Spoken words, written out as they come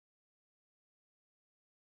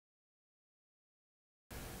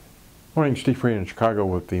Morning, Steve Freed in Chicago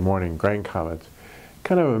with the morning grain comments.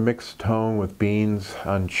 Kind of a mixed tone with beans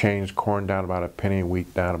unchanged, corn down about a penny,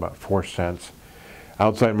 wheat down about 4 cents.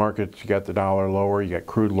 Outside markets, you got the dollar lower, you got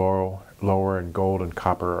crude lower, and gold and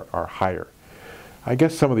copper are higher. I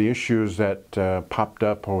guess some of the issues that popped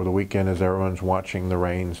up over the weekend as everyone's watching the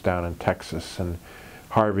rains down in Texas and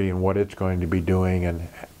Harvey and what it's going to be doing, and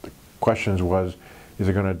the questions was, is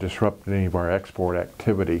it going to disrupt any of our export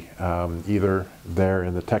activity, either there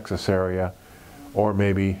in the Texas area or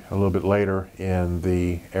maybe a little bit later in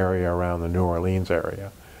the area around the New Orleans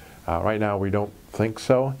area. Right now we don't think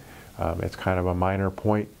so. It's kind of a minor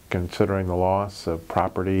point considering the loss of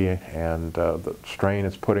property and the strain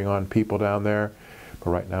it's putting on people down there, but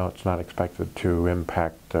right now it's not expected to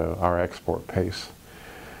impact our export pace.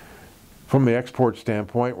 From the export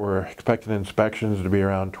standpoint, we're expecting inspections to be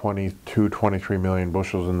around 23 million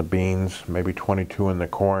bushels in the beans, maybe 22 in the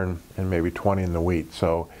corn, and maybe 20 in the wheat.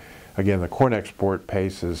 So again, the corn export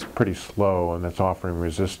pace is pretty slow, and that's offering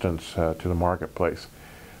resistance to the marketplace.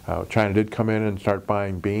 China did come in and start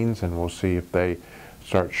buying beans, and we'll see if they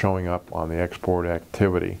start showing up on the export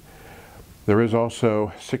activity. There is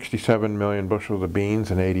also 67 million bushels of beans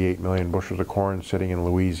and 88 million bushels of corn sitting in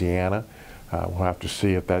Louisiana. We'll have to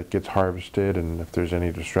see if that gets harvested and if there's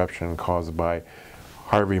any disruption caused by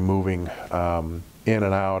Harvey moving in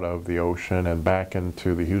and out of the ocean and back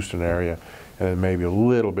into the Houston area, and then maybe a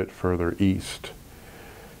little bit further east.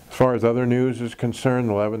 As far as other news is concerned,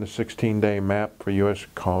 the 11 to 16-day map for U.S.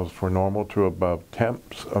 calls for normal to above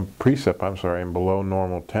temps, precip, and below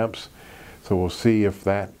normal temps. So we'll see if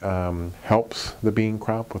that helps the bean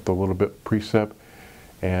crop with a little bit precip,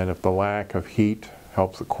 and if the lack of heat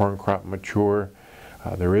helps the corn crop mature.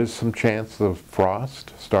 There is some chance of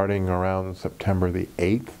frost starting around September the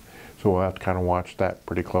 8th, so we'll have to kind of watch that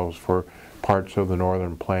pretty close for parts of the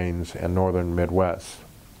northern plains and northern Midwest.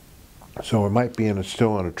 So it might be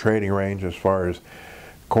still in a trading range as far as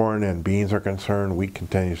corn and beans are concerned. Wheat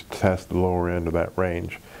continues to test the lower end of that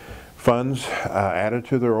range. Funds added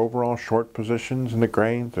to their overall short positions in the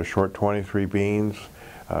grains. They're short 23 beans,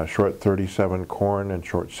 short 37 corn, and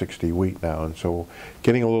short 60 wheat now, and so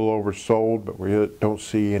getting a little oversold, but we don't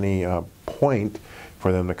see any point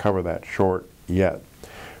for them to cover that short yet.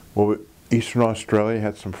 Well, Eastern Australia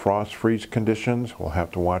had some frost freeze conditions. We'll have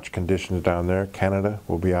to watch conditions down there. Canada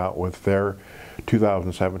will be out with their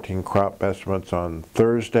 2017 crop estimates on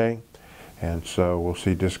Thursday, and so we'll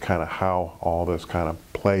see just kind of how all this kind of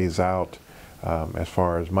plays out as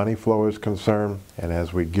far as money flow is concerned, and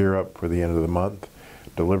as we gear up for the end of the month,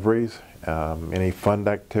 deliveries, any fund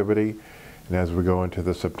activity, and as we go into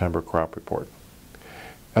the September crop report.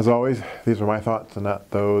 As always, these are my thoughts and not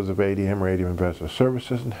those of ADM or ADM Investor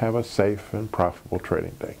Services, and have a safe and profitable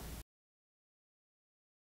trading day.